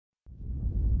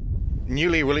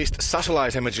Newly released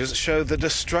satellite images show the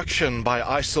destruction by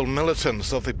ISIL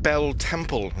militants of the Bel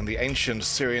Temple in the ancient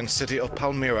Syrian city of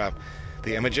Palmyra.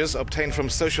 The images obtained from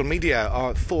social media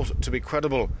are thought to be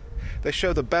credible. They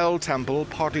show the Bel Temple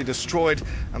partly destroyed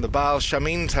and the Bal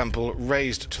Shamin Temple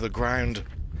razed to the ground.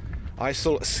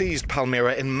 ISIL seized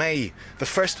Palmyra in May, the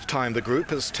first time the group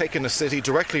has taken a city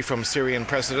directly from Syrian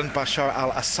President Bashar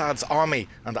al-Assad's army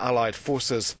and allied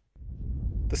forces.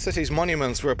 The city's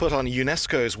monuments were put on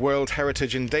UNESCO's World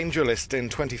Heritage in Danger list in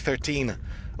 2013.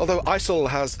 Although ISIL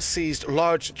has seized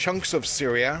large chunks of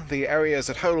Syria, the areas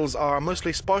it holds are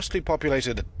mostly sparsely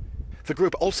populated. The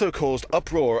group also caused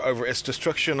uproar over its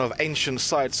destruction of ancient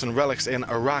sites and relics in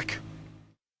Iraq.